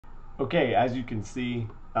Okay, as you can see,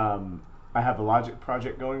 I have a Logic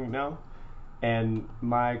project going now, and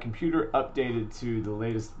my computer updated to the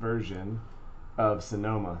latest version of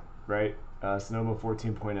Sonoma, right? Sonoma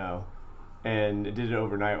 14.0, and it did it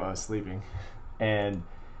overnight while I was sleeping, and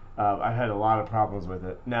I had a lot of problems with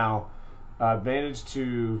it. Now, I've managed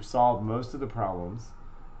to solve most of the problems.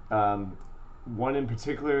 One in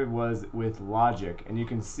particular was with Logic, and you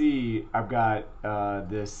can see I've got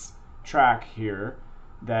this track here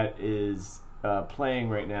that is playing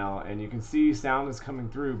right now, and you can see sound is coming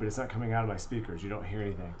through, but it's not coming out of my speakers. You don't hear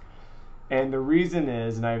anything. And the reason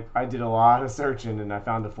is, and I did a lot of searching, and I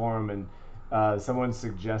found a forum, and someone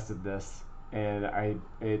suggested this, and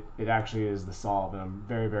it actually is the solve, and I'm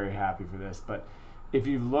very, very happy for this. But if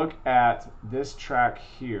you look at this track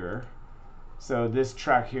here, so this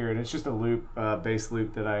track here, and it's just a loop, bass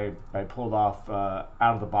loop that I pulled off out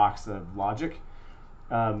of the box of Logic.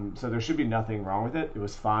 So there should be nothing wrong with it. It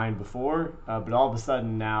was fine before, but all of a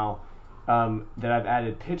sudden now that I've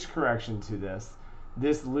added pitch correction to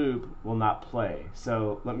this loop will not play.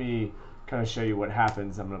 So let me kind of show you what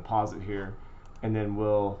happens. I'm going to pause it here, and then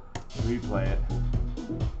we'll replay it.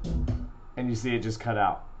 And you see it just cut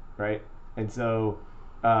out, right? And so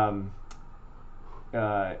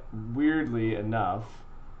weirdly enough,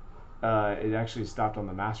 it actually stopped on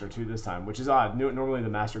the master too this time, which is odd. Normally the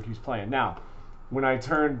master keeps playing. Now, when I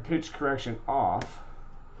turn pitch correction off,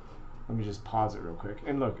 let me just pause it real quick.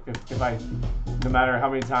 And look, if I, no matter how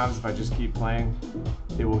many times, if I just keep playing,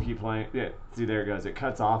 it will keep playing. Yeah, see, there it goes. It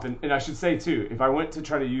cuts off. And I should say too, if I went to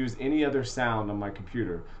try to use any other sound on my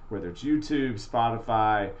computer, whether it's YouTube,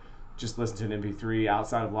 Spotify, just listen to an MP3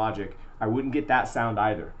 outside of Logic, I wouldn't get that sound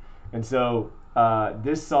either. And so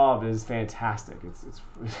this solve is fantastic. It's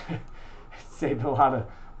it saved a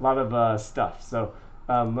lot of stuff. So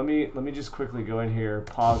let me just quickly go in here,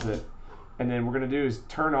 pause it, and then what we're gonna do is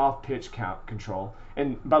turn off pitch count control.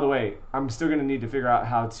 And by the way, I'm still gonna need to figure out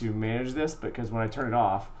how to manage this, because when I turn it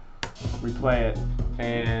off, replay it,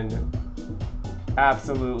 and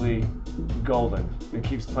absolutely golden. It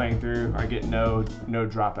keeps playing through. I get no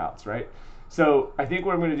dropouts, right? So I think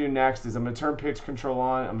what I'm going to do next is I'm going to turn pitch control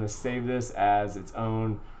on. I'm going to save this as its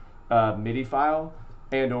own MIDI file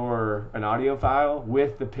and or an audio file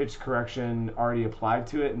with the pitch correction already applied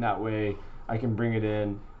to it, and that way I can bring it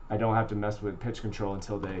in. I don't have to mess with pitch control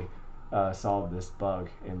until they solve this bug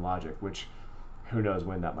in Logic, which who knows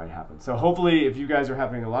when that might happen. So hopefully, if you guys are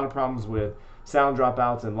having a lot of problems with sound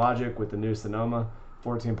dropouts in Logic with the new Sonoma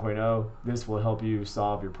 14.0, this will help you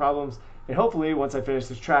solve your problems. And hopefully, once I finish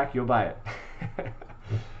this track, you'll buy it.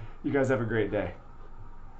 You guys have a great day.